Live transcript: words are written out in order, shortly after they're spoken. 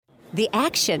The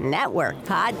Action Network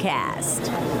Podcast.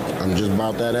 I'm just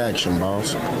about that action,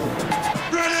 boss.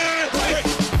 Ready?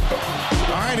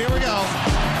 All right, here we go.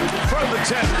 From the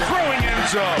 10, throwing end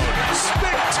zone.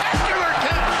 Spectacular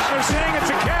catch. They're saying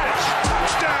it's a catch.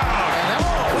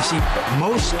 Touchdown. You see,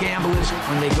 most gamblers,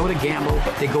 when they go to gamble,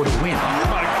 they go to win. Oh,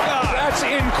 my God. That's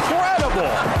incredible.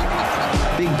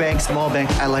 Big bank, small bank,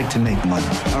 I like to make money.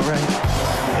 All right.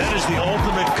 That is the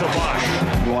ultimate kibosh.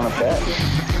 You want to bet?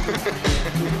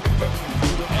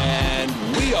 And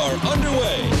we are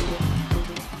underway.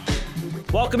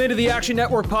 Welcome into the Action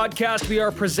Network Podcast. We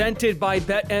are presented by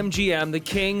BetMGM, the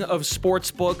king of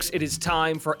sportsbooks. It is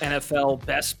time for NFL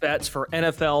Best Bets for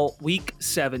NFL Week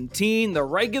 17. The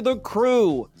regular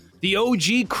crew, the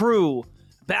OG crew,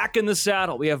 back in the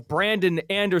saddle. We have Brandon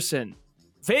Anderson,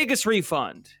 Vegas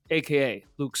Refund, a.k.a.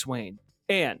 Luke Swain,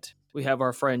 and we have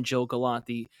our friend Jill Gallant,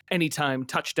 the anytime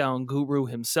touchdown guru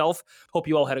himself. Hope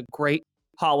you all had a great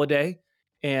holiday,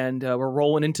 and we're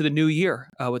rolling into the new year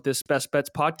with this Best Bets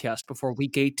podcast before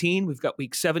Week 18. We've got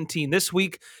Week 17 this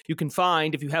week. You can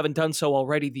find, if you haven't done so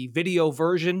already, the video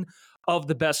version of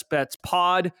the Best Bets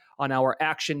pod on our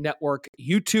Action Network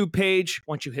YouTube page.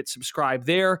 Once you hit subscribe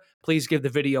there, please give the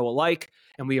video a like,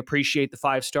 and we appreciate the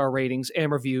 5-star ratings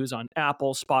and reviews on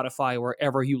Apple, Spotify,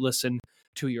 wherever you listen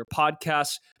to your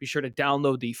podcasts. Be sure to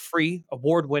download the free,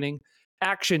 award-winning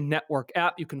Action Network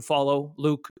app. You can follow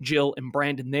Luke, Jill, and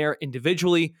Brandon there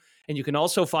individually. And you can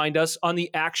also find us on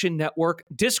the Action Network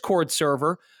Discord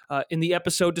server in the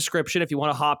episode description if you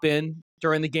want to hop in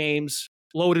during the games.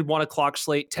 Loaded 1 o'clock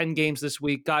slate, 10 games this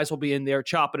week. Guys will be in there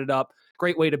chopping it up.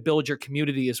 Great way to build your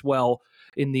community as well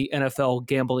in the NFL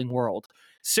gambling world.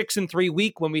 6-3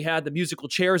 week when we had the musical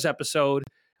chairs episode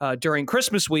during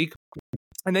Christmas week.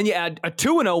 And then you add a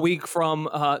 2-0 week from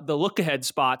the look-ahead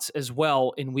spots as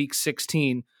well in Week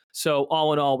 16. So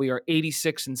all in all, we are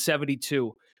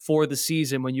 86-72 for the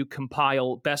season when you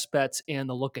compile best bets and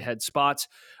the look-ahead spots.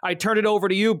 I turn it over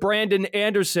to you, Brandon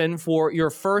Anderson, for your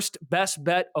first best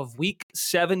bet of Week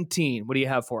 17. What do you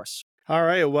have for us? All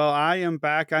right, well, I am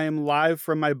back. I am live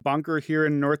from my bunker here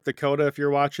in North Dakota if you're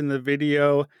watching the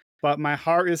video, but my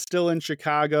heart is still in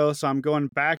Chicago, so I'm going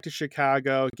back to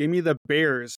Chicago. Give me the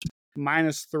Bears.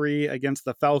 -3 against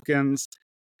the Falcons.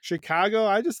 Chicago,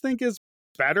 I just think, is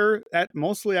better at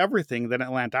mostly everything than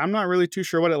Atlanta. I'm not really too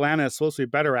sure what Atlanta is supposed to be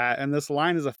better at, and this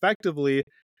line is effectively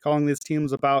calling these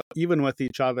teams about even with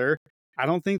each other. I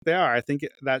don't think they are. I think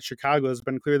that Chicago has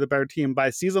been clearly the better team. By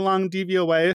season-long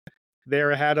DVOA,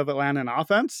 they're ahead of Atlanta in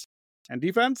offense and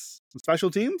defense and special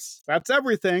teams. That's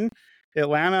everything.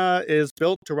 Atlanta is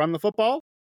built to run the football.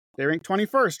 They rank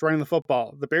 21st running the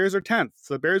football. The Bears are 10th,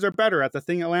 so the Bears are better at the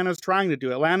thing Atlanta's trying to do.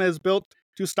 Atlanta is built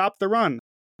to stop the run.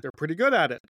 They're pretty good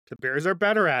at it. The Bears are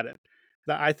better at it.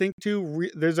 I think, too,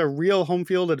 there's a real home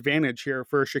field advantage here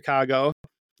for Chicago.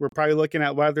 We're probably looking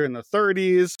at weather in the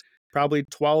 30s, probably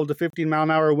 12 to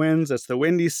 15-mile-an-hour winds. It's the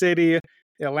Windy City.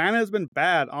 Atlanta has been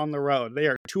bad on the road. They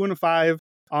are 2-5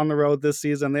 on the road this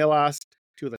season. They lost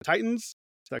to the Titans,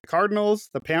 the Cardinals,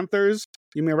 the Panthers.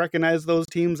 You may recognize those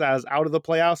teams as out of the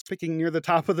playoffs, picking near the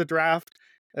top of the draft.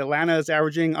 Atlanta is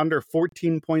averaging under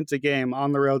 14 points a game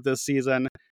on the road this season.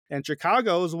 And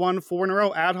Chicago has won 4 in a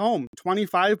row at home,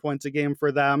 25 points a game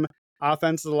for them.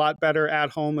 Offense is a lot better at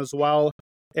home as well.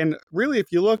 And really,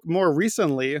 if you look more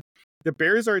recently, the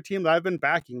Bears are a team that I've been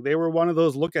backing. They were one of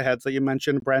those look-aheads that you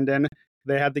mentioned, Brendan.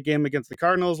 They had the game against the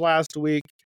Cardinals last week,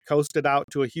 coasted out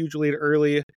to a huge lead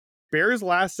early. Bears'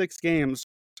 last 6 games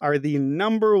are the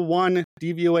number 1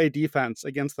 DVOA defense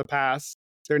against the pass.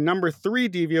 They're number 3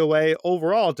 DVOA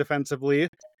overall defensively,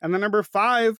 and the number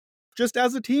 5 just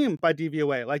as a team by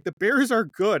DVOA. Like, the Bears are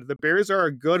good. The Bears are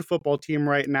a good football team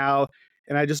right now,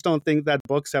 and I just don't think that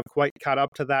books have quite caught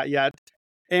up to that yet.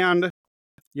 And,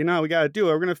 you know, we got to do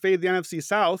it. We're going to fade the NFC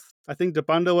South. I think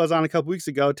DeBundo was on a couple weeks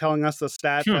ago telling us the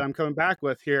stat that I'm coming back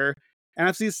with here.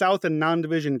 NFC South in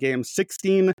non-division games,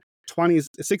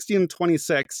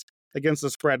 16-26 against the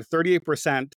spread,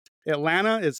 38%.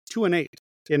 Atlanta is 2-8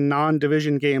 in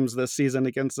non-division games this season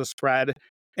against the spread.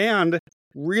 And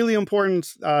really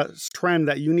important trend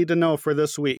that you need to know for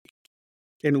this week.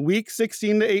 In week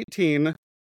 16 to 18,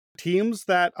 teams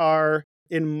that are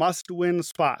in must-win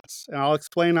spots, and I'll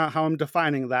explain how I'm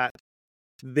defining that,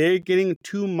 they're getting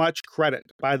too much credit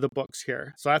by the books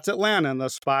here. So that's Atlanta in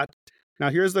this spot. Now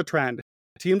here's the trend.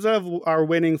 Teams that are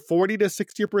winning 40 to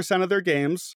 60% of their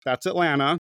games, that's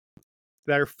Atlanta,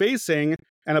 that are facing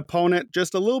an opponent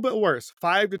just a little bit worse,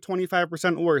 5 to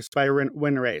 25% worse by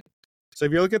win rate. So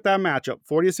if you look at that matchup,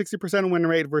 40 to 60% win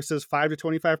rate versus 5 to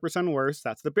 25% worse,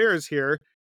 that's the Bears here.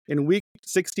 In week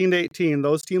 16 to 18,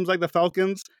 those teams like the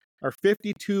Falcons are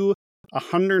 52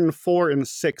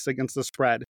 104-6 against the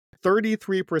spread,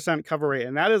 33% cover rate.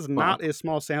 And that is not a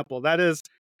small sample. That is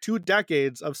 2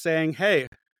 decades of saying, hey,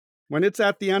 when it's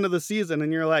at the end of the season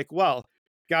and you're like, well,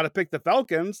 got to pick the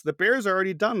Falcons. The Bears are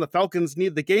already done. The Falcons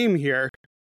need the game here.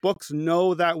 Books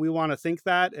know that we want to think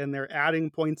that, and they're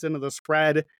adding points into the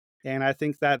spread. And I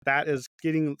think that that is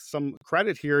getting some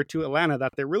credit here to Atlanta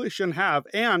that they really shouldn't have.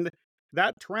 And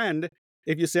that trend,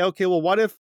 if you say, okay, well, what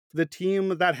if the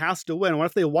team that has to win, what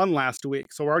if they won last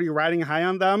week? So we're already riding high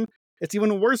on them. It's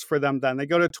even worse for them then. They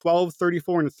go to 12,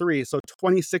 34-3. So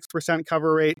 26%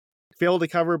 cover rate, fail to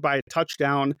cover by a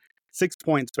touchdown, 6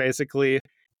 points basically.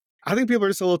 I think people are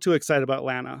just a little too excited about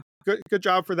Atlanta. Good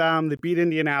job for them. They beat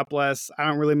Indianapolis. I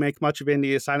don't really make much of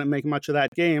Indy, so I didn't make much of that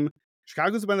game.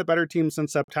 Chicago's been the better team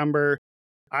since September.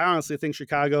 I honestly think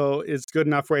Chicago is good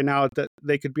enough right now that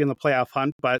they could be in the playoff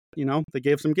hunt, but, they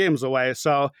gave some games away.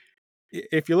 So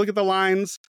if you look at the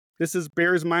lines, this is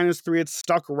Bears -3. It's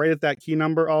stuck right at that key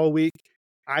number all week.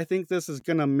 I think this is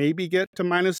going to maybe get to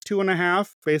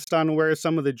 -2.5 based on where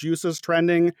some of the juice is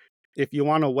trending. If you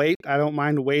want to wait, I don't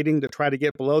mind waiting to try to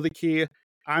get below the key.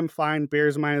 I'm fine.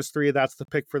 Bears -3. That's the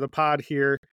pick for the pod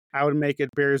here. I would make it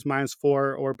Bears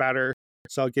 -4 or better.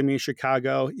 So give me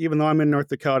Chicago. Even though I'm in North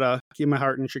Dakota, keep my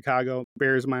heart in Chicago.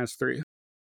 Bears -3.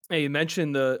 Hey, you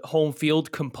mentioned the home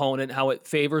field component, how it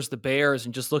favors the Bears,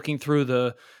 and just looking through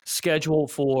the schedule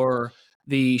for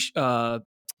the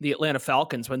Atlanta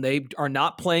Falcons when they are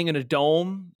not playing in a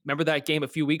dome. Remember that game a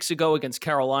few weeks ago against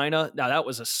Carolina? Now that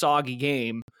was a soggy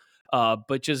game.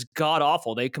 But just god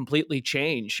awful. They completely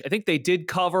changed. I think they did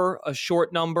cover a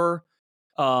short number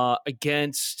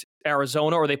against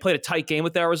Arizona, or they played a tight game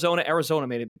with Arizona. Arizona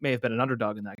may have been an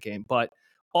underdog in that game. But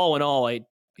all in all, I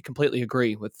completely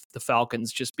agree with the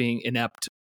Falcons just being inept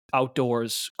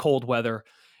outdoors, cold weather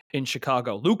in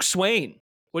Chicago. Luke Swain,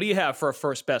 what do you have for a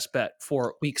first best bet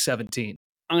for Week 17?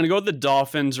 I'm going to go with the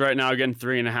Dolphins right now, again,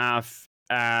 3.5.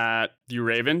 At the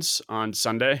Ravens on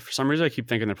Sunday. For some reason, I keep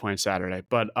thinking they're playing Saturday.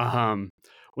 But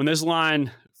when this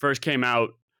line first came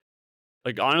out,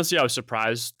 honestly, I was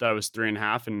surprised that it was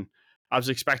 3.5, and I was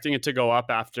expecting it to go up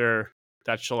after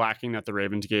that shellacking that the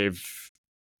Ravens gave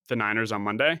the Niners on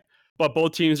Monday. But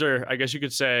both teams are, I guess you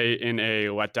could say, in a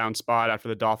letdown spot after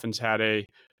the Dolphins had a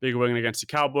big win against the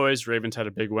Cowboys. Ravens had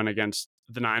a big win against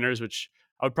the Niners, which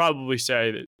I would probably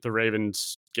say that the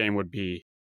Ravens game would be,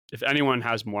 if anyone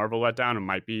has more of a letdown, it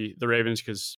might be the Ravens,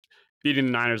 because beating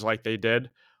the Niners like they did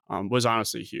was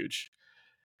honestly huge.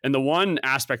 And the one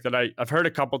aspect that I've heard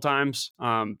a couple times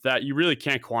that you really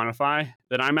can't quantify,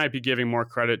 that I might be giving more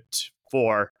credit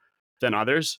for than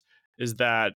others, is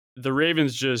that the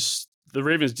Ravens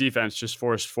defense just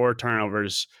forced 4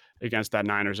 turnovers against that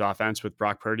Niners offense with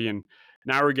Brock Purdy. And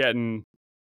now we're getting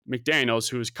McDaniels,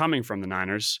 who is coming from the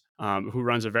Niners, who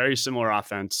runs a very similar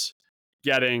offense,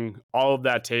 getting all of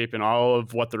that tape and all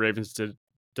of what the Ravens did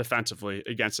defensively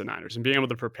against the Niners and being able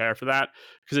to prepare for that,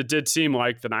 because it did seem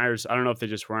like the Niners, I don't know if they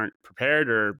just weren't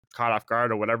prepared or caught off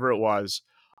guard or whatever it was,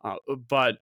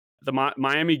 but the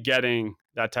Miami getting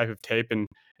that type of tape, and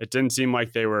it didn't seem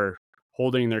like they were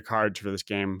holding their cards for this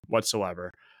game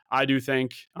whatsoever, I do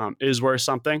think is worth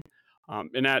something.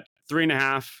 And at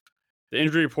 3.5, the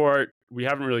injury report, we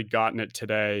haven't really gotten it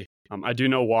today. I do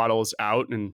know Waddle's out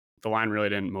and the line really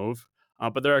didn't move.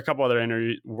 But there are a couple other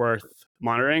injuries worth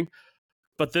monitoring.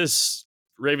 But this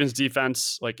Ravens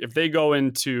defense, if they go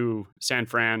into San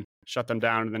Fran, shut them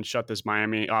down, and then shut this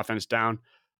Miami offense down,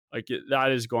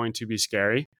 that is going to be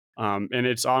scary. And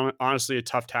it's honestly a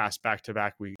tough task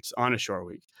back-to-back weeks on a short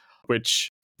week,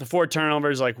 which the 4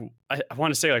 turnovers, I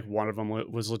want to say one of them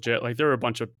was legit. There were a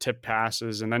bunch of tip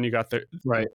passes, and then you got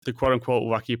the quote-unquote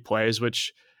lucky plays,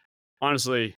 which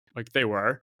honestly, they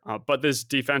were. But this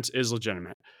defense is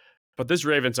legitimate. But this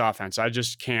Ravens offense, I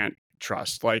just can't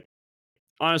trust.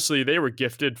 Honestly, they were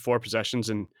gifted 4 possessions,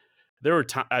 and there were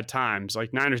at times,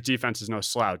 Niners defense is no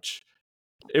slouch.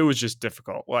 It was just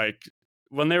difficult.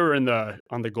 When they were on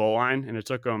the goal line, and it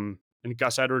took them, and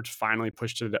Gus Edwards finally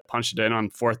punched it in on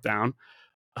 4th down.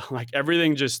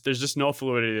 Everything there's just no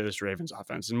fluidity to this Ravens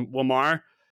offense. And Lamar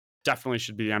definitely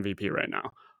should be the MVP right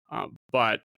now.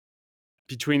 But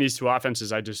between these 2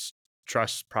 offenses, I just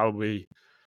trust probably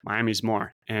Miami's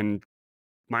more. And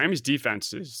Miami's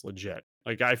defense is legit.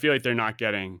 I feel like they're not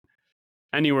getting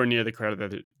anywhere near the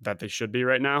credit that they should be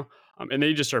right now. And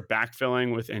they just are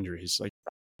backfilling with injuries.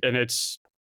 And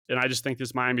I just think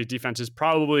this Miami defense is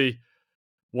probably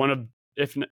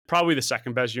probably the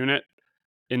second best unit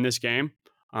in this game,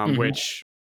 which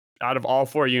out of all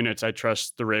 4 units, I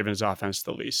trust the Ravens offense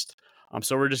the least.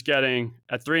 So we're just getting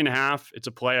at 3.5. It's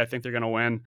a play. I think they're going to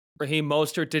win. Raheem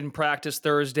Mostert didn't practice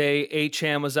Thursday.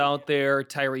 Achane was out there.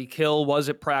 Tyreek Hill was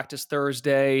at practice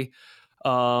Thursday.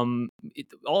 All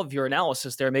of your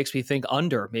analysis there makes me think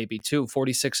under maybe too,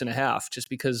 46.5, just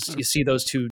because you see those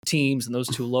two teams and those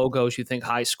two logos, you think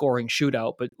high scoring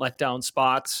shootout, but let down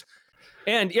spots.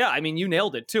 And yeah, I mean, you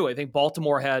nailed it too. I think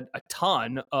Baltimore had a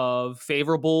ton of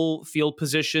favorable field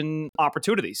position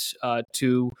opportunities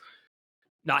to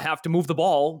not have to move the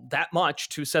ball that much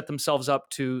to set themselves up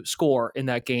to score in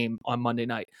that game on Monday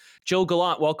night. Joe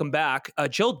Gallant, welcome back.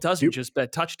 Joe doesn't just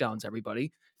bet touchdowns,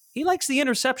 everybody. He likes the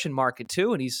interception market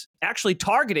too, and he's actually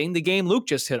targeting the game Luke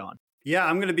just hit on. Yeah,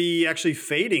 I'm going to be actually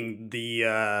fading the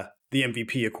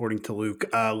MVP, according to Luke,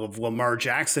 of Lamar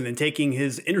Jackson and taking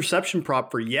his interception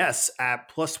prop for yes at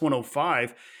plus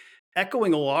 105,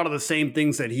 echoing a lot of the same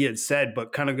things that he had said,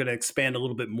 but kind of going to expand a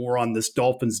little bit more on this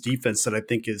Dolphins defense that I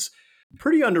think is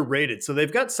pretty underrated. So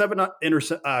they've got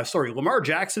Lamar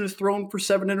Jackson has thrown for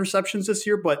 7 interceptions this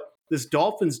year, but this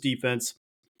Dolphins defense,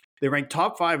 they rank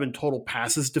top 5 in total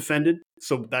passes defended.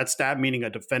 So that stat meaning a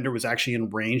defender was actually in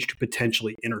range to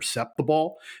potentially intercept the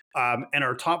ball. And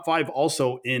our top 5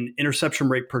 also in interception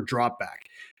rate per dropback.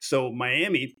 So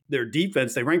Miami, their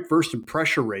defense, they rank first in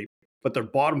pressure rate, but they're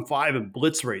bottom 5 in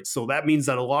blitz rate. So that means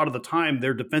that a lot of the time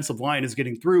their defensive line is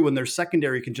getting through and their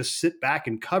secondary can just sit back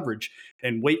in coverage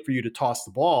and wait for you to toss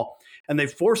the ball. And they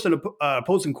forced an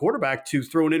opposing quarterback to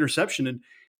throw an interception in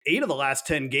 8 of the last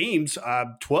 10 games,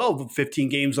 12 of 15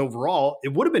 games overall.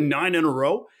 It would have been 9 in a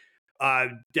row.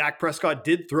 Dak Prescott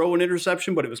did throw an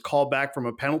interception, but it was called back from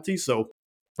a penalty. So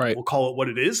we'll call it what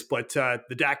it is. But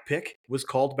the Dak pick was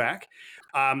called back.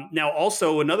 Now,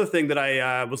 also another thing that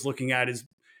I was looking at is,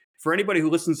 for anybody who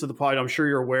listens to the pod, I'm sure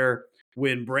you're aware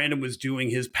when Brandon was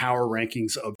doing his power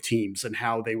rankings of teams and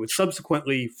how they would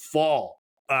subsequently fall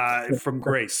from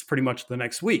grace pretty much the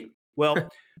next week. Well,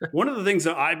 one of the things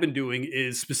that I've been doing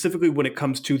is specifically when it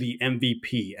comes to the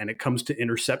MVP and it comes to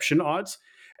interception odds.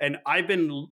 And I've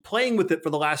been playing with it for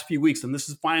the last few weeks. And this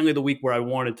is finally the week where I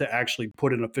wanted to actually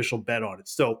put an official bet on it.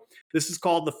 So this is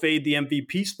called the Fade the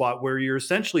MVP spot, where you're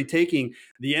essentially taking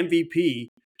the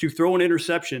MVP to throw an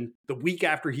interception the week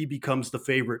after he becomes the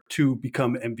favorite to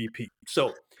become MVP. So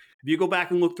if you go back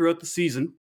and look throughout the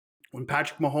season, when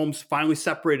Patrick Mahomes finally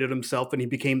separated himself and he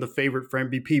became the favorite for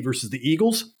MVP versus the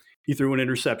Eagles, he threw an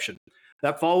interception.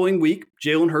 That following week,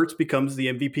 Jalen Hurts becomes the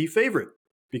MVP favorite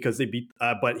because they beat,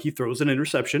 but he throws an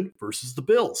interception versus the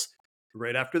Bills.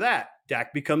 Right after that,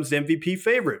 Dak becomes the MVP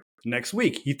favorite. Next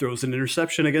week, he throws an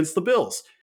interception against the Bills.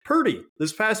 Purdy,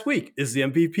 this past week, is the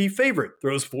MVP favorite,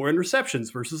 throws 4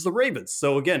 interceptions versus the Ravens.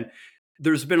 So again,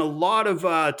 there's been a lot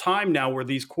of time now where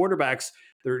these quarterbacks,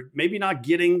 they're maybe not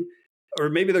getting, or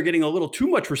maybe they're getting a little too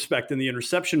much respect in the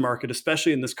interception market,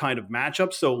 especially in this kind of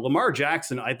matchup. So Lamar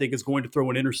Jackson, I think, is going to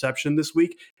throw an interception this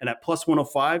week. And at plus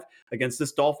 105 against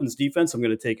this Dolphins defense, I'm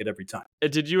going to take it every time.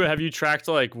 Have you tracked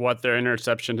like what their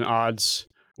interception odds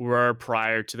were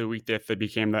prior to the week that they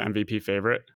became the MVP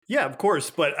favorite? Yeah, of course.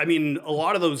 But I mean, a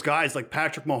lot of those guys like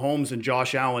Patrick Mahomes and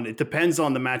Josh Allen, it depends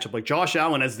on the matchup. Like Josh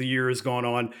Allen, as the year has gone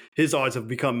on, his odds have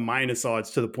become minus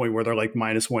odds to the point where they're like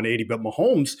minus 180. But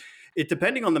Mahomes,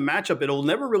 depending on the matchup, it'll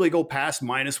never really go past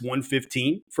minus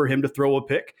 115 for him to throw a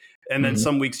pick. And then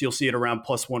some weeks you'll see it around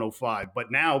plus 105. But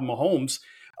now Mahomes,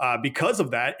 because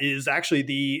of that, is actually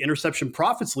the interception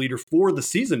profits leader for the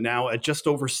season now at just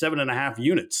over 7.5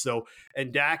 units. So,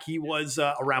 and Dak, he was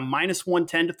around minus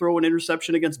 110 to throw an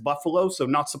interception against Buffalo. So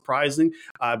not surprising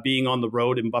being on the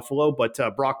road in Buffalo. But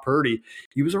Brock Purdy,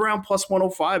 he was around plus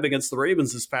 105 against the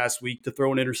Ravens this past week to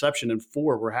throw an interception, and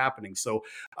 4 were happening. So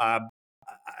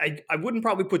I wouldn't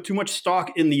probably put too much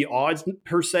stock in the odds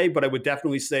per se, but I would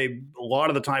definitely say a lot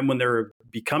of the time when they're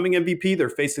becoming MVP, they're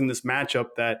facing this matchup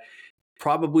that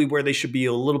probably where they should be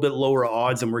a little bit lower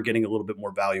odds, and we're getting a little bit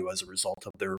more value as a result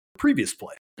of their previous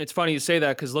play. It's funny you say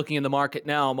that because looking in the market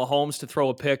now, Mahomes to throw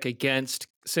a pick against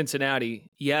Cincinnati,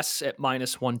 yes, at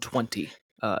minus 120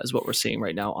 is what we're seeing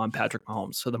right now on Patrick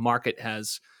Mahomes. So the market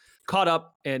has caught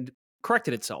up and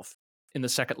corrected itself in the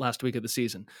second last week of the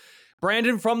season.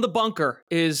 Brandon from the bunker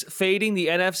is fading the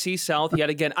NFC South yet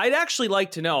again. I'd actually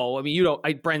like to know. I mean, you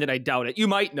don't, Brandon, I doubt it. You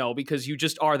might know because you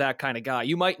just are that kind of guy.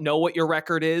 You might know what your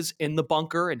record is in the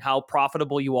bunker and how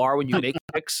profitable you are when you make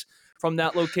picks from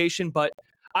that location. But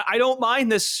I don't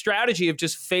mind this strategy of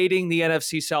just fading the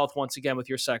NFC South once again with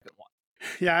your second one.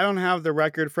 Yeah, I don't have the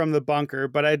record from the bunker,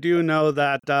 but I do know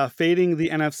that fading the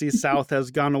NFC South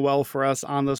has gone well for us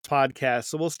on this podcast.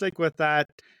 So we'll stick with that.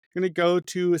 Going to go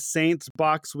to Saints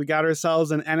Bucks. We got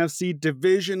ourselves an NFC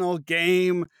divisional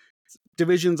game.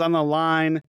 Division's on the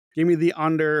line. Give me the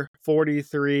under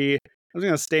 43. I'm just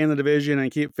going to stay in the division and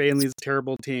keep fading these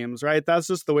terrible teams, right? That's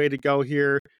just the way to go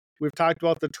here. We've talked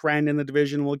about the trend in the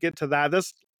division. We'll get to that.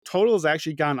 This total has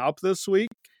actually gone up this week.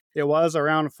 It was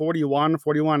around 41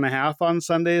 and a half on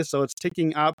Sunday, so it's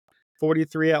ticking up.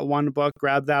 43 at one book.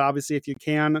 Grab that, obviously, if you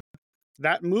can.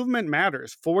 That movement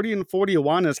matters. 40 and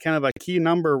 41 is kind of a key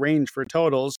number range for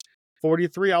totals.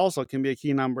 43 also can be a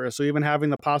key number. So even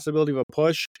having the possibility of a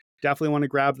push, definitely want to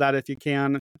grab that if you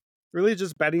can. Really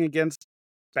just betting against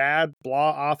bad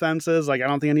blah offenses. Like, I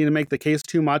don't think I need to make the case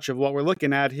too much of what we're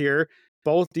looking at here.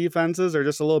 Both defenses are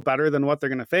just a little better than what they're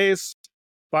going to face.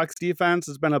 Bucs defense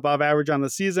has been above average on the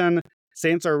season.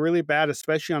 Saints are really bad,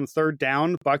 especially on third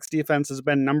down. Bucs defense has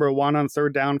been number 1 on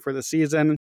third down for the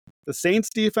season. The Saints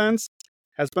defense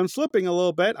has been slipping a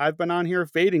little bit. I've been on here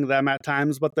fading them at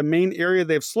times, but the main area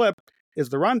they've slipped is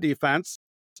the run defense.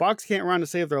 Bucs can't run to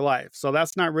save their life, so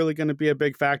that's not really going to be a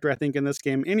big factor, I think, in this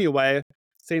game anyway.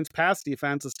 Saints pass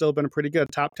defense has still been pretty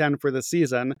good, top 10 for the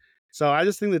season. So I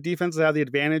just think the defenses have the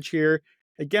advantage here.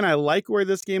 Again, I like where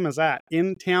this game is at,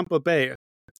 in Tampa Bay.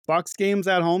 Bucs games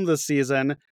at home this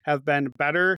season have been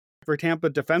better for Tampa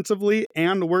defensively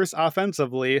and worse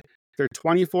offensively. They're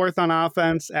 24th on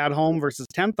offense at home versus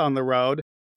 10th on the road.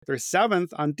 They're 7th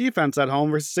on defense at home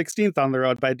versus 16th on the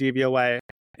road by DVOA.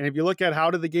 And if you look at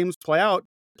how do the games play out,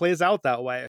 it plays out that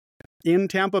way. In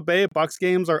Tampa Bay, Bucs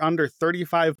games are under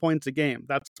 35 points a game.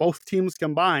 That's both teams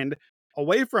combined.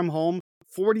 Away from home,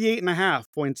 48.5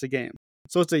 points a game.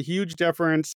 So it's a huge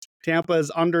difference. Tampa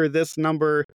is under this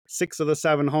number 6 of the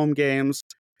 7 home games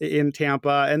in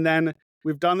Tampa. And then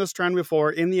we've done this trend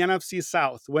before in the NFC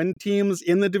South. When teams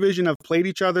in the division have played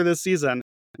each other this season,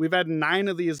 we've had 9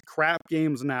 of these crap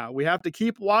games now. We have to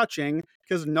keep watching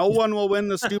because no one will win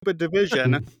the stupid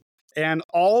division. And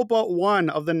all but one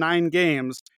of the 9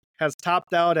 games has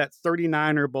topped out at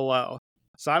 39 or below.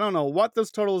 So I don't know what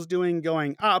this total is doing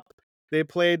going up. They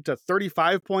played to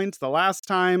 35 points the last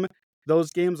time.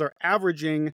 Those games are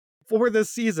averaging for this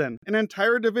season, an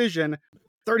entire division,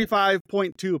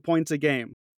 35.2 points a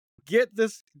game. Get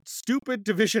this stupid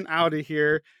division out of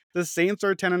here. The Saints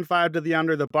are 10-5 to the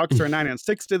under. The Bucs are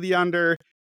 9-6 to the under.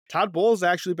 Todd Bowles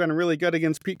actually been really good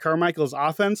against Pete Carmichael's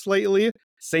offense lately.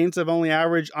 Saints have only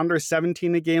averaged under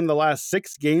 17 a game the last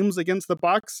 6 games against the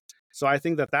Bucs. So I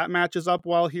think that matches up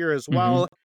well here as well.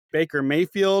 Baker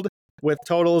Mayfield with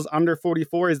totals under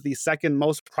 44 is the second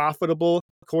most profitable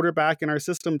quarterback in our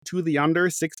system to the under,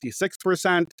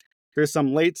 66%. There's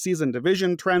some late season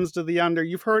division trends to the under.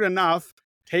 You've heard enough.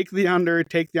 Take the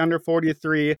under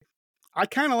 43. I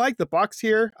kind of like the Bucs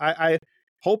here. I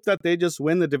hope that they just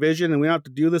win the division and we don't have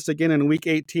to do this again in week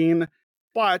 18.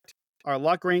 But our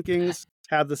luck rankings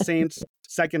have the Saints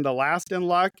second to last in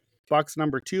luck, Bucs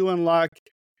number 2 in luck.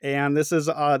 And this is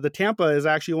the Tampa is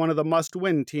actually one of the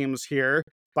must-win teams here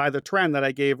by the trend that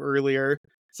I gave earlier.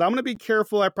 So I'm going to be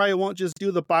careful. I probably won't just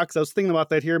do the Bucs. I was thinking about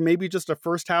that here. Maybe just a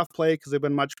first half play because they've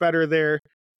been much better there.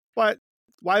 But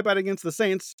why bet against the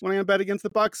Saints when I'm going to bet against the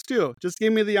Bucs too? Just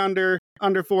give me the under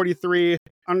 43,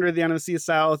 under the NFC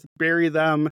South, bury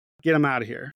them, get them out of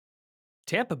here.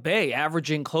 Tampa Bay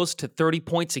averaging close to 30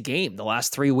 points a game the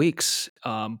last 3 weeks.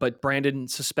 But Brandon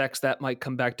suspects that might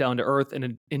come back down to earth in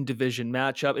an in-division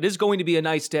matchup. It is going to be a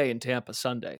nice day in Tampa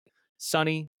Sunday.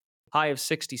 Sunny, high of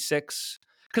 66.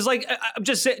 Because, I'm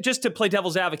just to play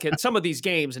devil's advocate, some of these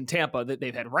games in Tampa,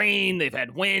 they've had rain, they've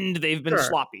had wind, they've been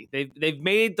sloppy. They've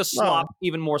made the slop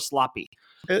even more sloppy.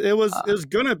 It was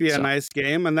going to be a nice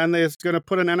game, and then they're going to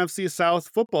put an NFC South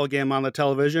football game on the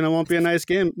television. It won't be a nice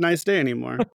day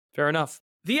anymore. Fair enough.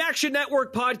 The Action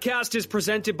Network podcast is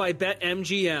presented by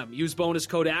BetMGM. Use bonus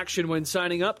code ACTION when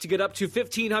signing up to get up to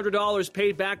 $1,500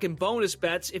 paid back in bonus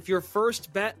bets if your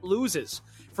first bet loses.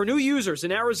 For new users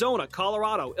in Arizona,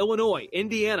 Colorado, Illinois,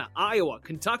 Indiana, Iowa,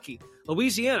 Kentucky,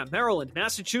 Louisiana, Maryland,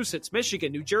 Massachusetts,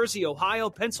 Michigan, New Jersey, Ohio,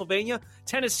 Pennsylvania,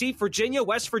 Tennessee, Virginia,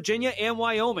 West Virginia, and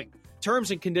Wyoming.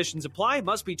 Terms and conditions apply.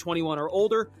 Must be 21 or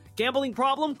older. Gambling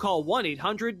problem? Call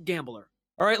 1-800-GAMBLER.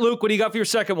 All right, Luke, what do you got for your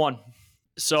second one?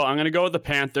 So I'm going to go with the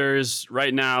Panthers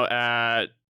right now at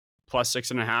plus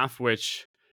 6.5, which,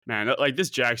 man, this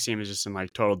Jags team is just in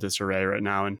total disarray right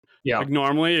now. And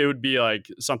normally it would be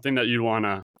something that you'd want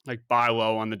to buy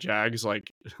low on the Jags,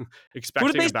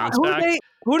 expecting a bounce back.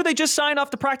 Who did they just sign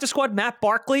off the practice squad? Matt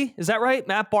Barkley. Is that right?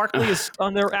 Matt Barkley is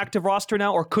on their active roster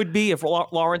now, or could be if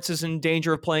Lawrence is in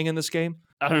danger of playing in this game.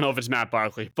 I don't know if it's Matt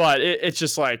Barkley, but it's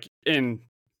just I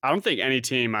don't think any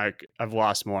team I've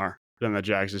lost more than the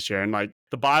Jags this year. And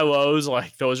the buy lows,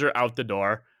 those are out the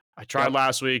door. I tried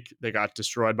last week. They got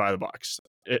destroyed by the Bucs.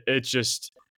 It's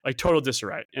just total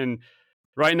disarray. And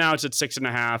right now it's at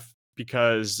 6.5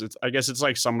 because I guess it's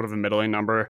somewhat of a middling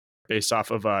number based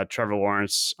off of Trevor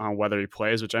Lawrence on whether he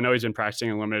plays, which I know he's been practicing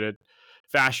in limited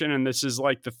fashion. And this is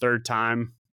the third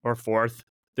time or fourth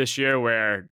this year,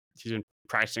 where he's been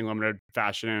practicing limited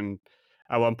fashion and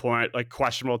at one point, like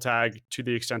questionable tag to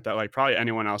the extent that like probably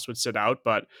anyone else would sit out,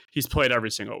 but he's played every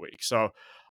single week. So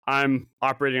I'm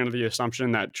operating under the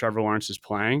assumption that Trevor Lawrence is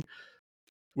playing,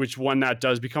 which when that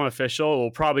does become official, it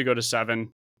will probably go to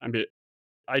 7.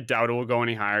 I doubt it will go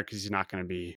any higher because he's not going to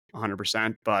be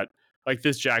 100%, but like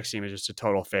this Jags team is just a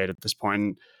total fade at this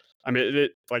point. I mean,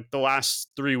 like the last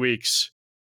 3 weeks,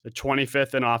 the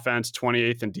 25th in offense,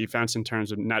 28th in defense in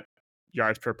terms of net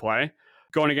yards per play,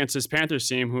 going against this Panthers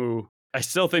team, who I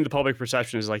still think the public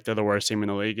perception is like they're the worst team in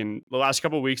the league. And the last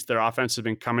couple of weeks, their offense has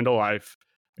been coming to life.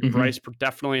 Mm-hmm. Bryce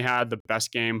definitely had the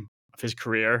best game of his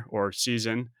career or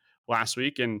season last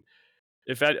week. And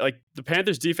if that, like the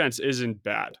Panthers defense isn't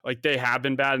bad, like they have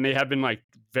been bad and they have been like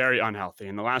very unhealthy.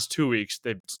 In the last 2 weeks,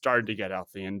 they've started to get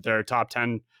healthy and they're top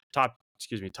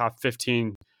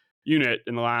 15 unit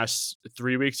in the last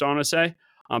 3 weeks, I want to say.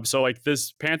 So like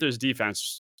this Panthers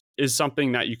defense is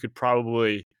something that you could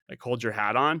probably like hold your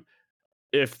hat on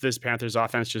if this Panthers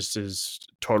offense just is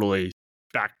totally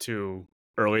back to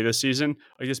early this season.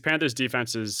 Like this Panthers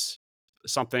defense is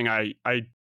something I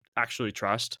actually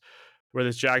trust, where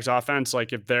this Jags offense,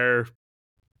 like if they're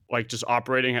like just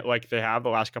operating like they have the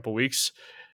last couple of weeks,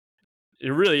 it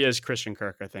really is Christian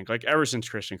Kirk, I think. Like ever since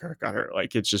Christian Kirk got hurt,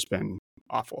 like it's just been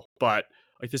awful. But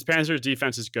like this Panthers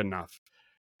defense is good enough.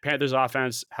 Panthers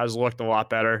offense has looked a lot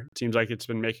better. It seems like it's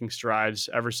been making strides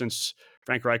ever since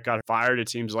Frank Reich got fired. It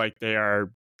seems like they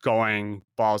are going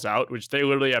balls out, which they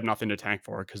literally have nothing to tank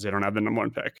for because they don't have the number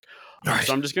 1 pick. Right.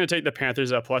 So I'm just going to take the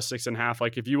Panthers at plus 6.5.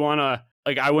 Like if you want to,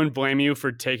 like I wouldn't blame you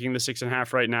for taking the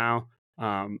 6.5 right now.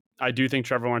 I do think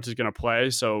Trevor Lawrence is going to play.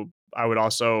 So I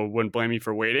wouldn't blame you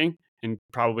for waiting and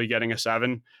probably getting a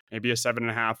 7, maybe a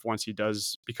 7.5 once he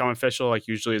does become official. Like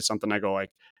usually it's something I go like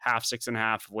half,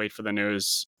 6.5, wait for the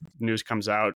news. News comes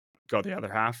out, go the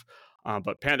other half.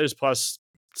 But Panthers plus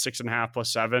 6.5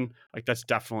 plus 7, like that's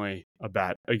definitely a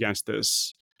bet against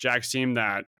this Jags team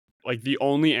that like the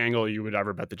only angle you would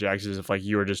ever bet the Jags is if like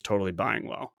you were just totally buying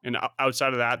low. And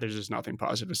outside of that, there's just nothing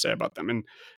positive to say about them. And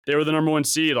they were the number 1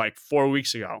 seed like 4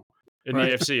 weeks ago in the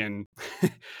AFC. And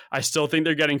I still think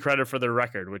they're getting credit for their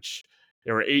record, which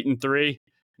they were 8-3.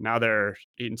 Now they're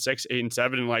 8-6,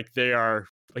 8-7. And like they are,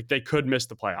 like they could miss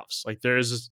the playoffs. Like there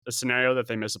is a scenario that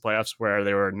they miss the playoffs where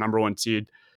they were number 1 seed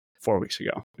 4 weeks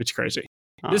ago. It's crazy.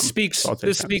 This speaks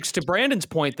to Brandon's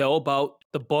point though about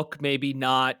the book maybe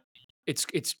not.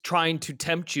 It's trying to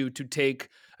tempt you to take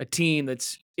a team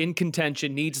that's in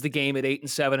contention, needs the game at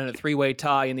 8-7 and a 3-way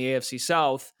tie in the AFC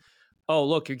South. Oh,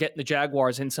 look, you're getting the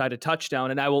Jaguars inside a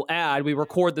touchdown. And I will add, we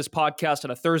record this podcast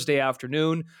on a Thursday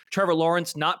afternoon. Trevor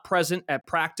Lawrence not present at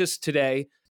practice today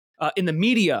in the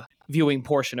media viewing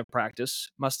portion of practice.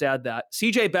 Must add that.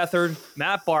 CJ Beathard,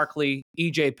 Matt Barkley,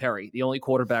 EJ Perry, the only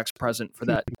quarterbacks present for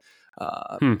that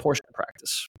portion of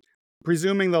practice.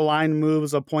 Presuming the line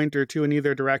moves a point or two in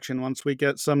either direction once we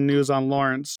get some news on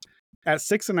Lawrence. At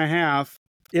 6.5,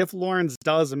 if Lawrence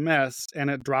does miss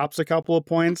and it drops a couple of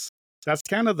points, that's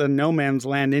kind of the no man's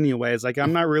land anyways. Like,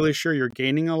 I'm not really sure you're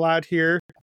gaining a lot here.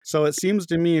 So it seems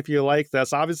to me if you like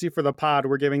this, obviously for the pod,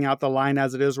 we're giving out the line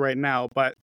as it is right now,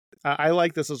 but I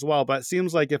like this as well. But it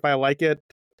seems like if I like it,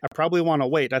 I probably want to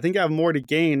wait. I think I have more to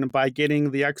gain by getting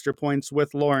the extra points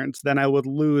with Lawrence than I would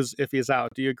lose if he's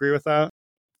out. Do you agree with that?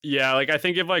 Yeah, like I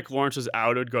think if like Lawrence was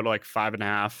out, it would go to like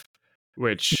 5.5,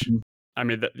 which I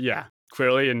mean,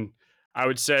 clearly. And I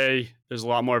would say there's a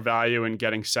lot more value in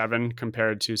getting 7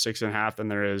 compared to 6.5 than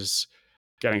there is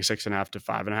getting 6.5 to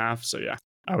 5.5. So yeah,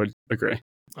 I would agree.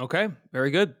 Okay, very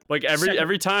good. Like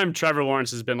every time Trevor Lawrence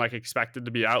has been like expected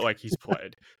to be out, like he's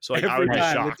played. So like I would be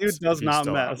shocked. The dude does not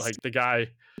mess. Like the guy.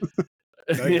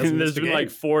 There's been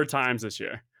like 4 times this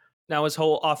year. Now his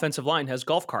whole offensive line has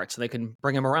golf carts, so they can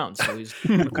bring him around. So he's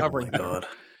recovering. Oh my God.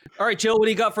 All right, Joe, what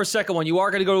do you got for a second one? You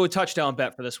are going to go to a touchdown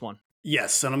bet for this one.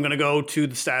 Yes, and I'm going to go to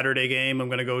the Saturday game. I'm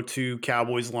going to go to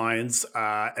Cowboys-Lions,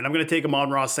 and I'm going to take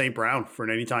Amon-Ra St. Brown for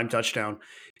an anytime touchdown.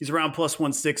 He's around plus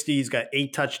 160. He's got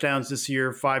 8 touchdowns this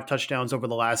year, 5 touchdowns over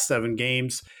the last 7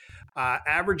 games,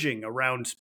 averaging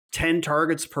around 10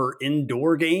 targets per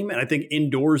indoor game. And I think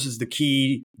indoors is the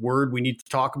key word we need to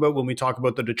talk about when we talk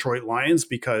about the Detroit Lions,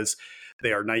 because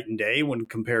they are night and day when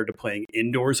compared to playing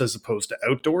indoors as opposed to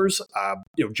outdoors.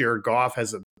 Jared Goff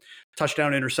has a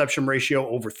touchdown interception ratio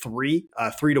over 3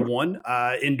 to 1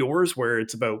 indoors, where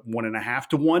it's about 1.5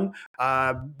 to 1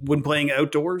 when playing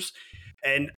outdoors.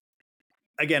 And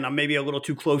again, I'm maybe a little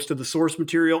too close to the source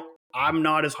material. I'm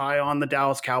not as high on the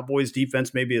Dallas Cowboys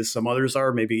defense maybe as some others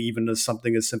are, maybe even as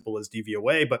something as simple as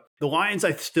DVOA. But the Lions,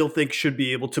 I still think, should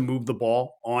be able to move the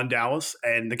ball on Dallas.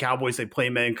 And the Cowboys, they play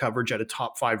man coverage at a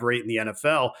top 5 rate in the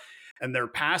NFL. And their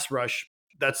pass rush,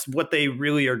 that's what they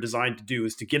really are designed to do,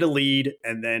 is to get a lead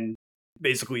and then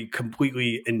basically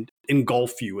completely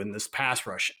engulf you in this pass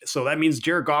rush. So that means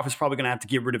Jared Goff is probably going to have to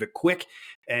get rid of it quick.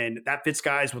 And that fits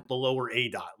guys with the lower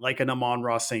ADOT, like an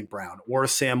Amon-Ra St. Brown or a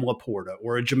Sam Laporta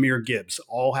or a Jahmyr Gibbs,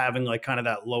 all having like kind of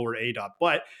that lower ADOT.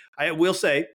 But I will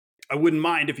say, I wouldn't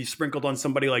mind if he sprinkled on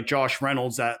somebody like Josh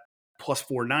Reynolds at plus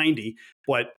 490.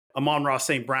 But Amon-Ra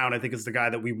St. Brown, I think, is the guy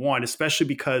that we want, especially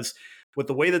because with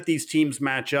the way that these teams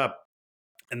match up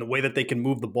and the way that they can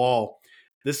move the ball,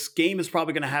 this game is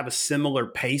probably going to have a similar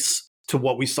pace to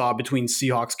what we saw between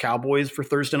Seahawks Cowboys for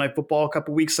Thursday Night Football a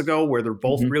couple weeks ago, where they're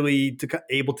both really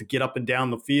able to get up and down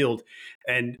the field.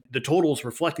 And the totals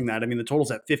reflecting that. I mean, the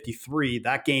totals at 53.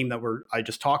 That game that I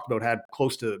just talked about had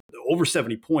close to over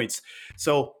 70 points.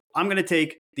 So I'm going to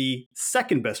take the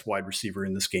second best wide receiver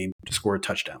in this game to score a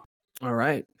touchdown. All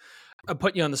right. I'm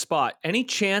putting you on the spot. Any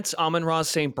chance Amon-Ra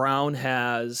St. Brown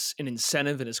has an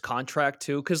incentive in his contract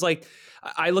too? Because like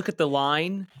I look at the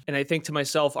line and I think to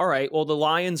myself, all right, well, the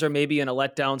Lions are maybe in a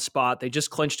letdown spot. They just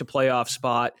clinched a playoff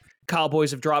spot. Cowboys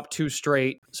have dropped 2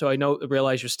 straight. So I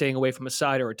realize you're staying away from a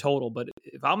side or a total. But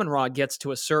if Amon-Ra gets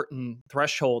to a certain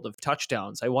threshold of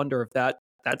touchdowns, I wonder if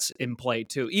that's in play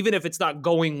too, even if it's not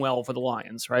going well for the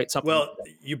Lions, right? Well,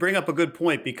 you bring up a good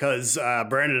point because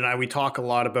Brandon and I, we talk a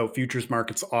lot about futures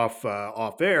markets off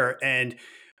air, and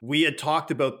we had talked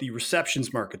about the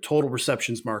receptions market, total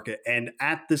receptions market. And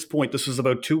at this point, this was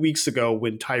about 2 weeks ago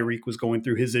when Tyreek was going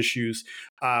through his issues,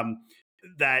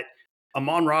 that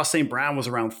Amon-Ra St. Brown was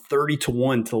around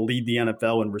 30-1 to lead the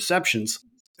NFL in receptions.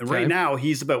 And right now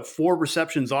he's about 4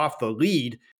 receptions off the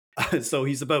lead. So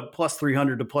he's about plus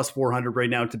 300 to plus 400 right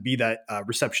now to be that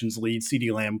receptions lead.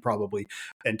 CeeDee Lamb probably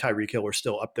and Tyreek Hill are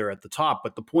still up there at the top.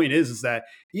 But the point is that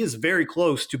he is very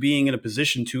close to being in a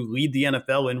position to lead the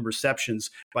NFL in receptions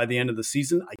by the end of the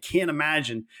season. I can't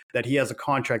imagine that he has a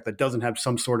contract that doesn't have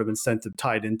some sort of incentive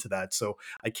tied into that. So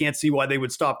I can't see why they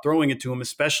would stop throwing it to him,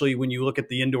 especially when you look at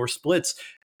the indoor splits.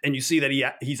 And you see that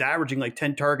he's averaging like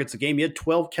 10 targets a game. He had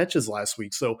 12 catches last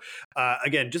week. So,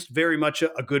 again, just very much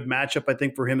a good matchup, I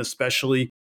think, for him, especially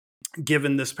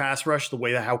given this pass rush, the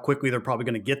way that how quickly they're probably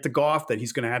going to get to Goff, that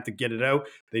he's going to have to get it out.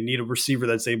 They need a receiver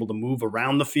that's able to move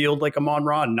around the field like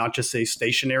Amon-Ra and not just stay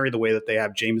stationary the way that they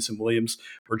have Jameson Williams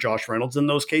or Josh Reynolds in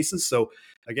those cases. So,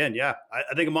 again, yeah,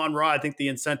 I think Amon-Ra, I think the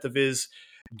incentive is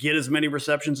get as many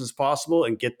receptions as possible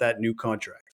and get that new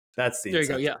contract. That's the incentive.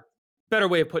 There you go, yeah. Better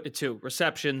way of putting it too.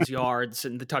 Receptions, yards,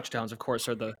 and the touchdowns, of course,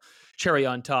 are the cherry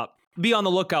on top. Be on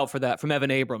the lookout for that from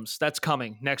Evan Abrams. That's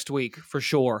coming next week for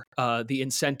sure. The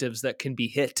incentives that can be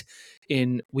hit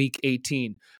in week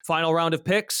 18. Final round of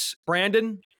picks.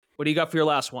 Brandon, what do you got for your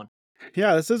last one?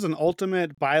 Yeah, this is an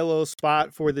ultimate buy low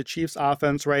spot for the Chiefs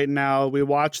offense right now. We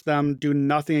watched them do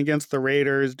nothing against the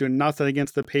Raiders, do nothing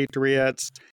against the Patriots.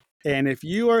 And if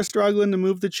you are struggling to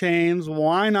move the chains,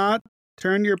 why not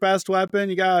turn to your best weapon?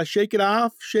 You got to shake it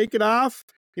off.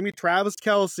 Give me Travis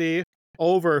Kelce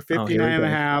over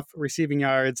 59.5 receiving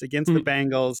yards against the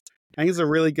Bengals. I think it's a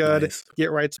really good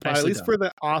get right spot, at least for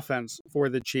the offense for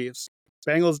the Chiefs.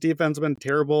 Bengals defense has been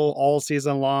terrible all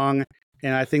season long,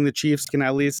 and I think the Chiefs can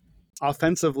at least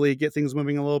offensively get things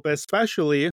moving a little bit,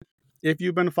 especially if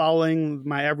you've been following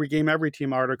my Every Game, Every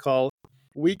Team article.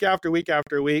 Week after week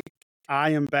after week,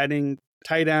 I am betting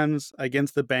tight ends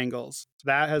against the Bengals.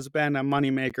 That has been a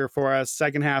moneymaker for us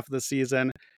second half of the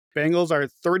season. Bengals are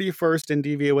 31st in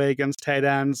DVOA against tight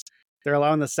ends. They're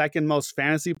allowing the second most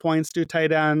fantasy points to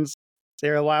tight ends.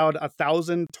 They're allowed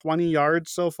 1,020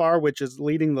 yards so far, which is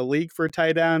leading the league for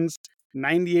tight ends.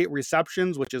 98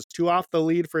 receptions, which is 2 off the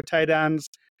lead for tight ends.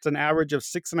 It's an average of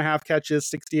 6.5 catches,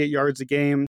 68 yards a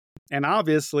game. And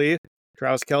obviously,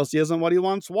 Travis Kelce isn't what he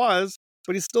once was,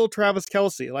 but he's still Travis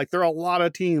Kelce. Like, there are a lot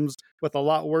of teams with a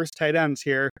lot worse tight ends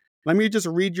here. Let me just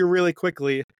read you really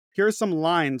quickly. Here are some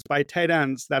lines by tight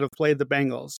ends that have played the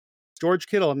Bengals. George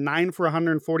Kittle, 9 for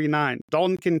 149.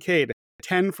 Dalton Kincaid,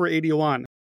 10 for 81.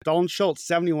 Dalton Schultz,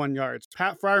 71 yards.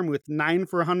 Pat Freiermuth, 9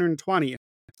 for 120.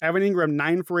 Evan Ingram,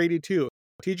 9 for 82.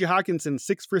 TJ Hawkinson,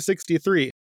 6 for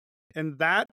 63. And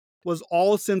that was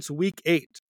all since week 8.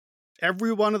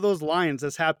 Every one of those lines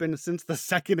has happened since the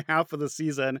second half of the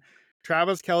season.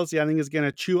 Travis Kelce, I think, is going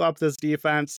to chew up this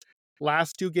defense.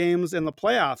 Last 2 games in the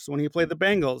playoffs when he played the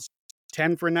Bengals,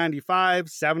 10 for 95,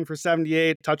 7 for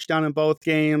 78, touchdown in both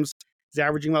games. He's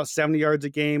averaging about 70 yards a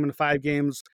game in 5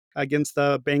 games against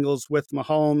the Bengals with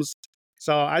Mahomes.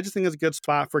 So I just think it's a good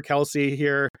spot for Kelce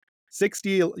here.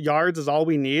 60 yards is all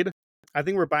we need, I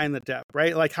think we're buying the dip,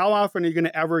 right? Like, how often are you going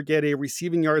to ever get a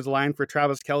receiving yards line for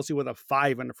Travis Kelce with a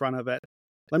 5 in front of it?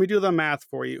 Let me do the math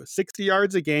for you. 60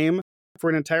 yards a game for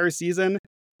an entire season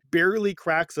barely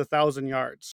cracks 1,000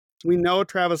 yards. We know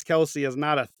Travis Kelce is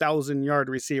not a 1,000-yard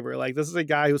receiver. Like, this is a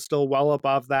guy who's still well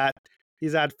above that.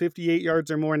 He's had 58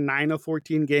 yards or more in 9 of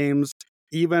 14 games,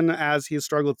 even as he's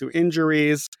struggled through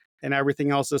injuries and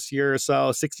everything else this year.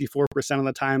 So 64% of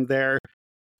the time there.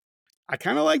 I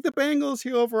kind of like the Bengals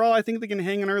here overall. I think they can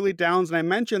hang in early downs. And I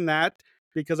mentioned that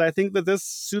because I think that this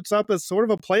suits up as sort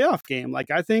of a playoff game.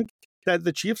 Like, I think that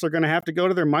the Chiefs are going to have to go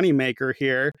to their moneymaker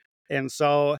here. And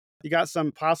so you got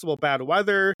some possible bad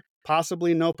weather,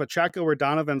 possibly no Pacheco or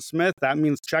Donovan Smith. That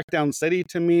means check down city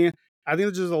to me. I think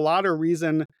there's just a lot of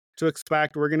reason to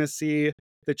expect we're going to see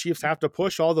the Chiefs have to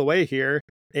push all the way here.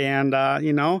 And,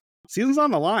 season's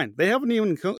on the line. They haven't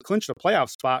even clinched a playoff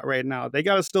spot right now. They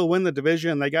got to still win the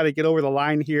division. They got to get over the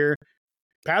line here.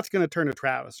 Pat's going to turn to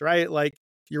Travis, right? Like,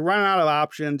 you're running out of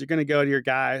options. You're going to go to your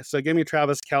guy. So give me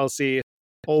Travis Kelce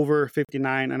over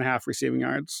 59.5 receiving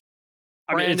yards.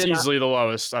 I mean, it's easily the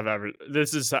lowest I've ever.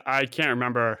 I can't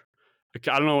remember.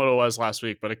 I don't know what it was last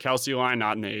week, but a Kelce line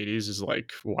not in the 80s is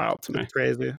like wild to me. It's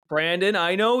crazy. Brandon,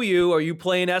 I know you. Are you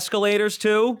playing escalators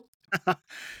too?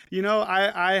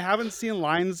 I haven't seen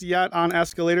lines yet on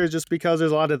escalators just because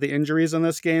there's a lot of the injuries in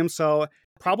this game. So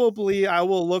probably I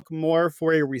will look more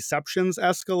for a receptions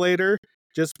escalator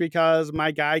just because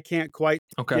my guy can't quite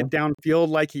get downfield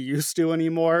like he used to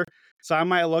anymore. So I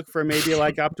might look for maybe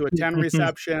like up to a 10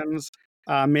 receptions,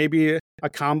 maybe a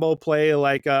combo play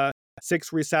like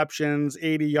 6 receptions,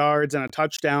 80 yards, and a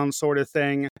touchdown sort of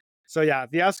thing. So yeah,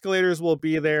 the escalators will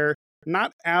be there.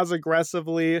 Not as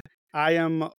aggressively. I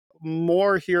am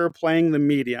more here playing the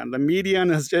median. The median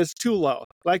is just too low.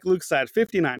 Like Luke said,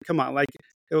 59. Come on. Like,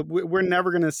 we're never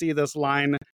going to see this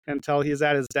line until he's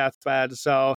at his deathbed.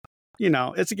 So,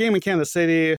 it's a game in Kansas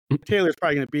City. Taylor's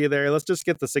probably going to be there. Let's just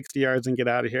get the 60 yards and get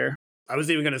out of here. I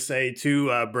was even going to say too,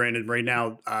 Brandon, right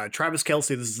now, Travis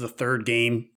Kelce, this is the third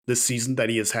game this season that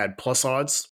he has had plus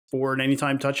odds for an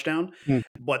anytime touchdown.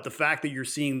 But the fact that you're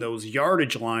seeing those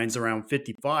yardage lines around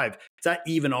 55, it's at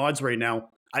even odds right now.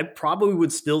 I probably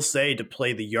would still say to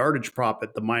play the yardage prop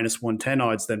at the minus 110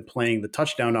 odds than playing the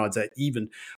touchdown odds at even.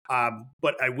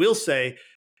 But I will say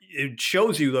it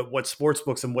shows you that what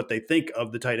sportsbooks and what they think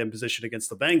of the tight end position against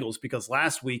the Bengals, because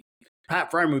last week, Pat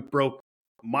Freiermuth broke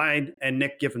mine and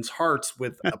Nick Giffin's hearts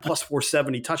with a plus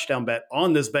 470 touchdown bet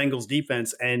on this Bengals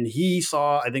defense. And he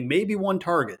saw, I think, maybe one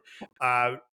target.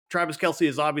 Travis Kelce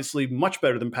is obviously much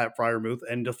better than Pat Freiermuth,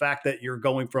 and the fact that you're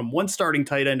going from one starting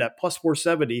tight end at plus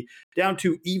 470 down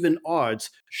to even odds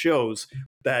shows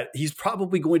that he's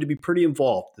probably going to be pretty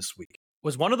involved this week.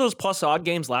 Was one of those plus odd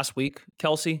games last week,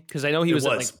 Kelce? Because I know he was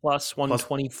at like plus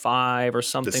 125 or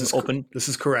something open. This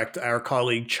is correct. Our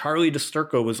colleague Charlie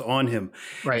DeSturco was on him,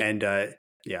 right? And I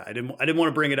didn't want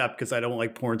to bring it up because I don't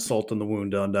like pouring salt in the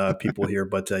wound on people here,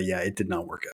 but it did not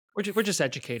work out. We're just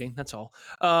educating. That's all.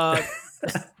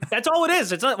 That's all it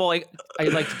is. It's not. Well, I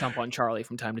like to dump on Charlie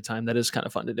from time to time. That is kind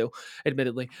of fun to do,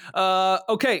 admittedly.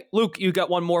 Okay, Luke, you got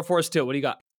one more for us too. What do you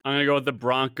got? I'm gonna go with the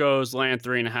Broncos laying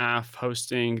 3.5,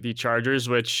 hosting the Chargers.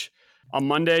 Which on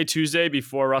Monday, Tuesday,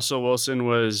 before Russell Wilson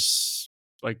was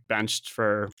like benched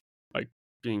for like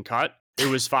being cut, it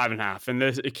was 5.5, and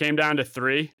it came down to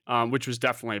 3, which was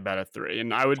definitely a bet at 3.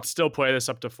 And I would still play this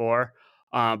up to 4,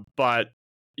 but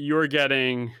you're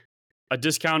getting a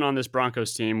discount on this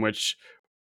Broncos team, which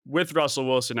with Russell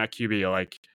Wilson at QB,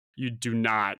 like, you do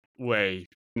not weigh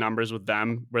numbers with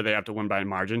them where they have to win by a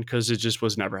margin because it just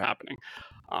was never happening.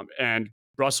 And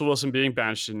Russell Wilson being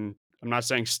benched, and I'm not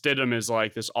saying Stidham is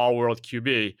like this all-world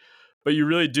QB, but you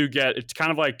really do get, it's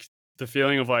kind of like the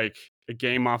feeling of like a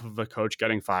game off of a coach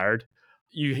getting fired.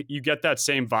 You get that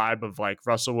same vibe of like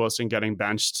Russell Wilson getting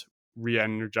benched,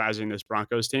 re-energizing this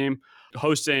Broncos team,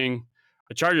 hosting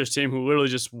a Chargers team who literally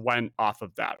just went off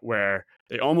of that, where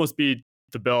they almost beat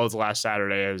the Bills last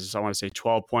Saturday as, I want to say,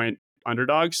 12-point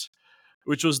underdogs,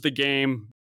 which was the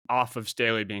game off of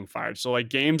Staley being fired. So like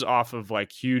games off of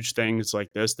like huge things like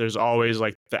this, there's always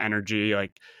like the energy,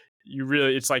 like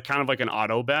it's like kind of like an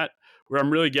auto bet where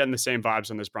I'm really getting the same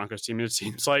vibes on this Broncos team. And it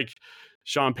seems like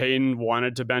Sean Payton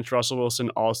wanted to bench Russell Wilson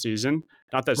all season.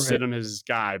 Not that Stidham is his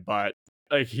guy, but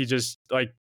like he just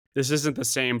like, this isn't the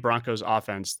same Broncos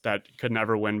offense that could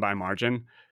never win by margin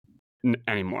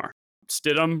anymore.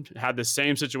 Stidham had the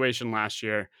same situation last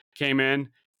year, came in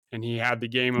and he had the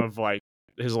game of like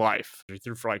his life. He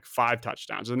threw for like 5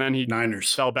 touchdowns and then he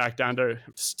fell back down to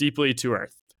steeply to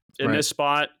earth. In this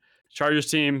spot, Chargers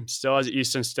team still has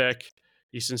Easton Stick.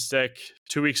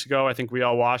 2 weeks ago, I think we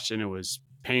all watched, and it was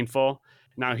painful.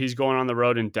 Now he's going on the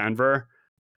road in Denver.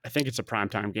 I think it's a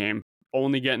primetime game.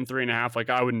 Only getting 3.5. Like,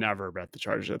 I would never bet the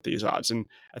Chargers at these odds. And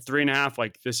at 3.5,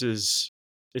 like,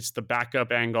 it's the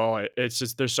backup angle. It's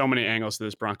just, there's so many angles to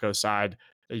this Broncos side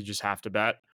that you just have to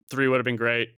bet. 3 would have been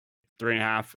great.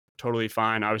 3.5, totally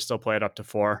fine. I would still play it up to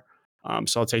 4.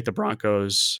 So I'll take the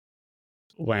Broncos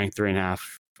laying 3.5,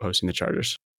 hosting the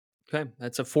Chargers. Okay,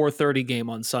 that's a 4:30 game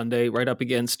on Sunday, right up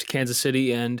against Kansas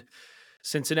City and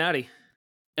Cincinnati.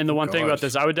 And the one thing about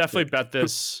this, I would definitely bet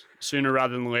this sooner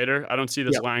rather than later. I don't see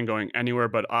this line going anywhere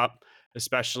but up,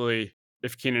 especially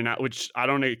if Keenan Allen, which I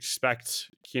don't expect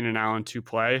Keenan Allen to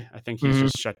play. I think he's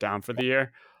just shut down for the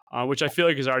year, which I feel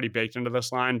like is already baked into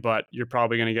this line, but you're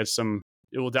probably going to get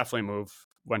it will definitely move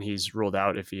when he's ruled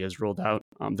out, if he is ruled out.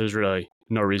 There's really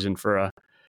no reason for I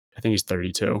think he's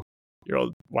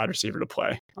 32-year-old wide receiver to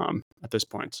play at this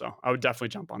point. So I would definitely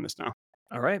jump on this now.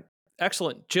 All right.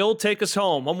 Excellent. Jill, take us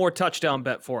home. One more touchdown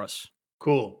bet for us.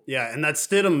 Cool. Yeah, and that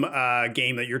Stidham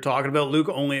game that you're talking about, Luke,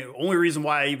 only reason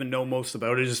why I even know most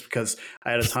about it is just because I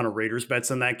had a ton of Raiders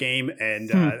bets in that game, and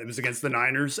it was against the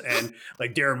Niners, and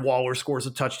like Darren Waller scores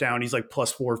a touchdown. He's like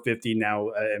plus 450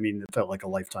 now. I mean, it felt like a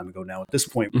lifetime ago now at this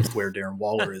point with where Darren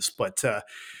Waller is. But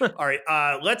all right,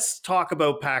 let's talk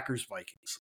about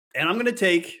Packers-Vikings. And I'm going to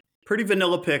take pretty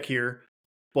vanilla pick here,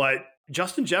 but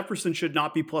Justin Jefferson should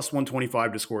not be plus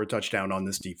 125 to score a touchdown on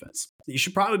this defense. He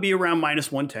should probably be around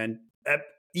minus 110. At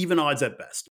even odds at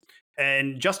best.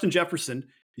 And Justin Jefferson,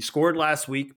 he scored last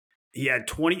week. He's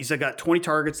got 20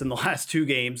 targets in the last 2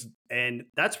 games. And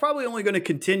that's probably only going to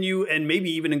continue and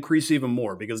maybe even increase even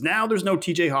more because now there's no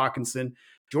TJ Hawkinson.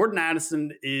 Jordan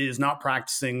Addison is not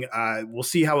practicing. We'll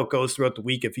see how it goes throughout the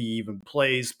week if he even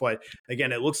plays. But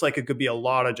again, it looks like it could be a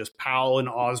lot of just Powell and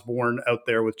Osborne out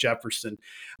there with Jefferson.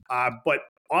 But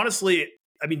honestly,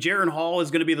 I mean, Jaren Hall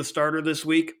is going to be the starter this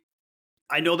week.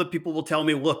 I know that people will tell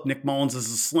me, look, Nick Mullins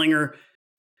is a slinger.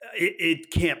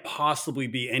 It can't possibly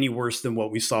be any worse than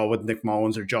what we saw with Nick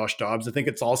Mullins or Josh Dobbs. I think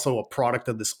it's also a product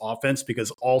of this offense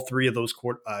because all 3 of those,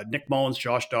 Nick Mullins,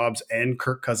 Josh Dobbs, and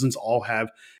Kirk Cousins all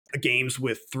have games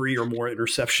with 3 or more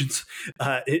interceptions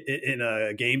in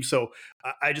a game. So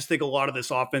I just think a lot of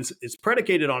this offense is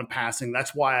predicated on passing.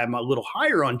 That's why I'm a little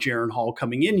higher on Jaren Hall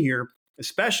coming in here,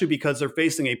 especially because they're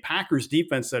facing a Packers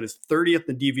defense that is 30th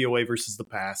in DVOA versus the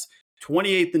pass,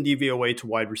 28th in DVOA to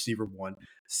wide receiver 1,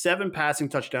 7 passing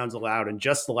touchdowns allowed in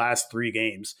just the last 3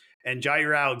 games. And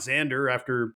Jair Alexander,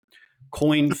 after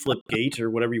coin flip gate or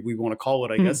whatever we want to call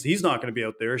it, I guess, he's not going to be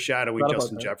out there shadowing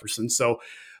Justin Jefferson. So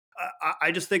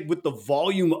I just think with the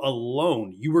volume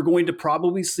alone, you were going to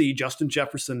probably see Justin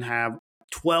Jefferson have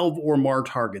 12 or more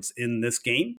targets in this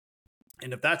game.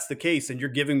 And if that's the case, and you're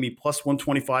giving me plus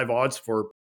 125 odds for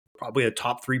probably a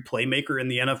top 3 playmaker in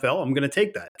the NFL, I'm going to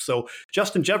take that. So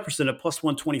Justin Jefferson at plus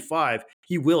 125,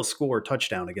 he will score a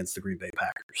touchdown against the Green Bay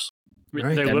Packers. They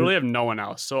literally have no one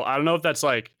else. So I don't know if that's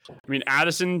like, I mean,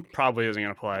 Addison probably isn't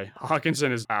going to play.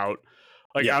 Hawkinson is out.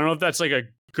 Like, I don't know if that's like a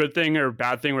good thing or a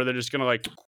bad thing where they're just going to like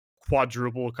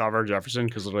quadruple cover Jefferson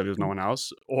because literally there's no one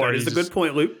else. Or that is a good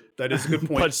point, Luke. That is a good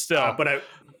point. But still,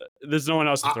 there's no one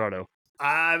else to throw to.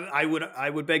 I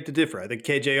would beg to differ. I think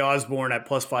KJ Osborne at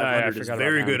plus 500 is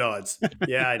very good odds.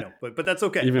 Yeah, I know, but that's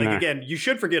okay. Again, you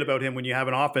should forget about him when you have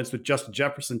an offense with Justin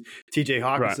Jefferson, TJ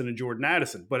Hawkinson, and Jordan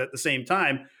Addison. But at the same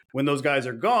time, when those guys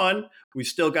are gone, we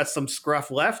still got some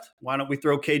scruff left. Why don't we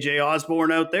throw KJ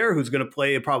Osborne out there, who's going to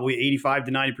play probably 85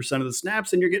 to 90% of the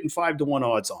snaps, and you're getting 5 to 1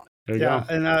 odds on it. Yeah,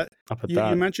 and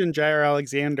you mentioned Jair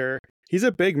Alexander. He's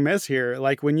a big miss here.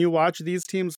 Like when you watch these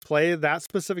teams play that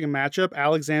specific matchup,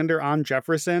 Alexander on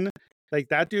Jefferson, like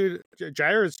that dude,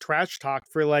 Jair is trash talk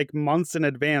for like months in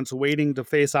advance, waiting to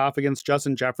face off against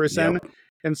Justin Jefferson. Yep.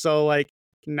 And so like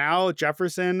now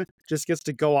Jefferson just gets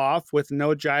to go off with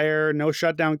no Jair, no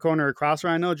shutdown corner or crosser.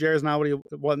 I know Jair's not what he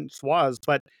once was,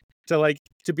 but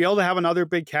to be able to have another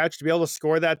big catch, to be able to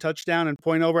score that touchdown and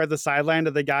point over at the sideline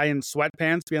to the guy in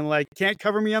sweatpants being like, can't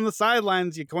cover me on the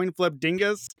sidelines, you coin flip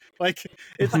dingus. Like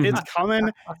it's coming.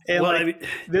 And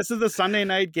this is the Sunday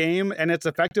night game and it's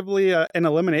effectively an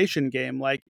elimination game.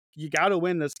 Like you got to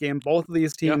win this game. Both of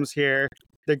these teams here,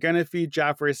 they're going to feed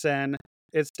Jefferson.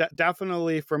 It's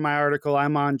definitely, for my article,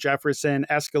 I'm on Jefferson,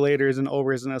 escalators and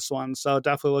overs in this one. So it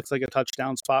definitely looks like a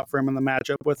touchdown spot for him in the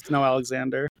matchup with no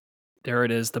Alexander. There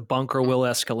it is. The bunker will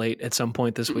escalate at some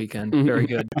point this weekend. Very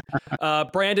good.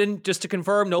 Brandon, just to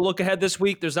confirm, no look ahead this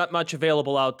week. There's not much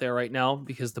available out there right now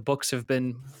because the books have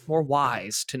been more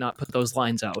wise to not put those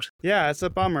lines out. Yeah, it's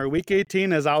a bummer. Week 18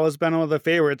 has always been one of the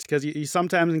favorites because you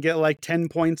sometimes get like 10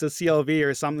 points of CLV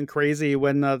or something crazy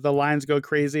when the lines go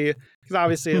crazy. Because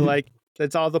obviously, like,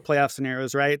 it's all the playoff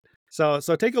scenarios, right? So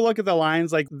take a look at the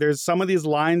lines. Like, there's some of these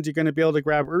lines you're going to be able to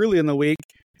grab early in the week,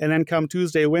 and then come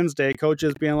Tuesday, Wednesday,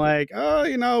 coaches being like,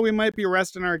 oh, we might be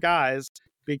resting our guys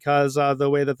because the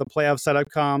way that the playoff setup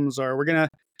comes, or we're going to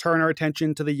turn our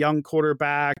attention to the young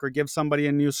quarterback or give somebody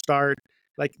a new start.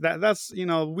 Like that's,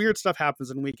 weird stuff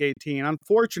happens in week 18.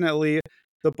 Unfortunately,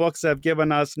 the books have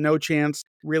given us no chance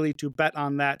really to bet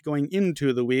on that going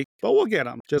into the week, but we'll get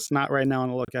them, just not right now in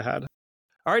the look ahead.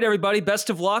 All right, everybody, best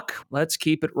of luck. Let's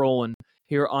keep it rolling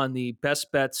here on the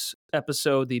Best Bets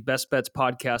episode, the Best Bets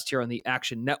podcast here on the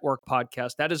Action Network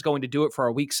podcast. That is going to do it for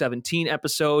our Week 17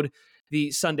 episode. The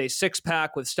Sunday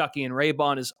Six-Pack with Stuckey and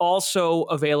Raybon is also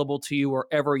available to you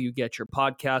wherever you get your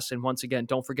podcasts. And once again,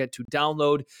 don't forget to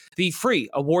download the free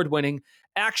award-winning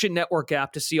Action Network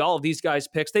app to see all of these guys'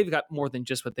 picks. They've got more than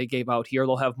just what they gave out here.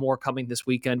 They'll have more coming this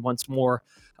weekend once more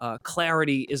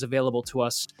clarity is available to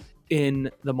us in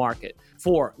the market.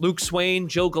 For Luke Swain,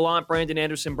 Joe Gallant, Brandon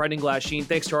Anderson, Brendan Glasheen,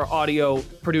 thanks to our audio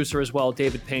producer as well,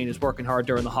 David Payne, who's working hard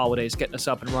during the holidays, getting us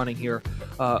up and running here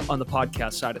on the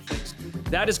podcast side of things.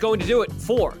 That is going to do it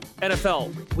for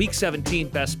NFL Week 17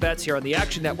 Best Bets here on the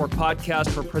Action Network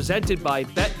podcast. We're presented by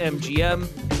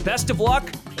BetMGM. Best of luck,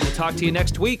 and we'll talk to you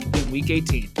next week in Week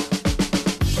 18.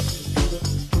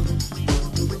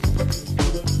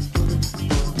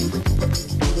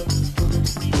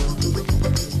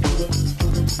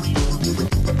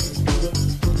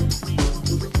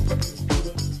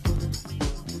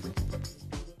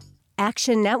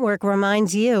 Action Network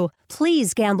reminds you,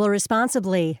 please gamble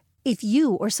responsibly. If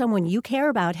you or someone you care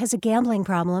about has a gambling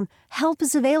problem, help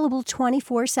is available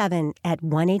 24/7 at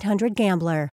 1-800-GAMBLER.